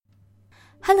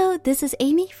Hello, this is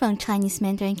Amy from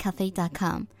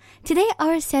ChineseMandarinCafe.com. Today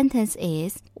our sentence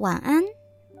is 晚安,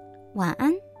晚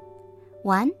安.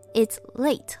 晚 it's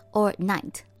late or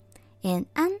night. And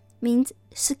安 means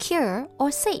secure or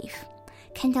safe.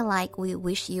 Kinda like we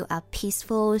wish you a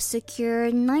peaceful,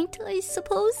 secure night, I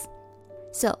suppose.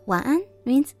 So 晚安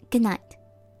means good night.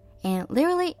 And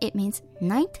literally it means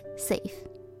night safe.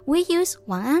 We use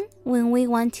晚安 when we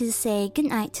want to say good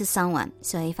night to someone.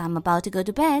 So if I'm about to go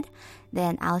to bed,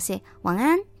 then I'll say 晚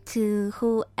安 to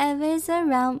whoever's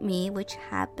around me, which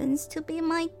happens to be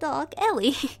my dog,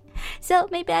 Ellie. So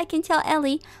maybe I can tell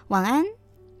Ellie 晚安.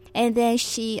 And then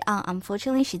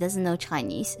unfortunately, she doesn't know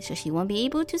Chinese, so she won't be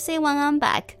able to say 晚安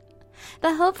back.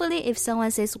 But hopefully, if someone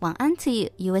says 晚安 to you,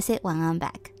 you will say 晚安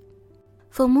back.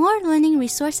 For more learning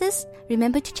resources,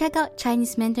 remember to check out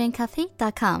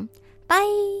ChineseMandarinCafe.com.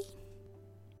 Bye!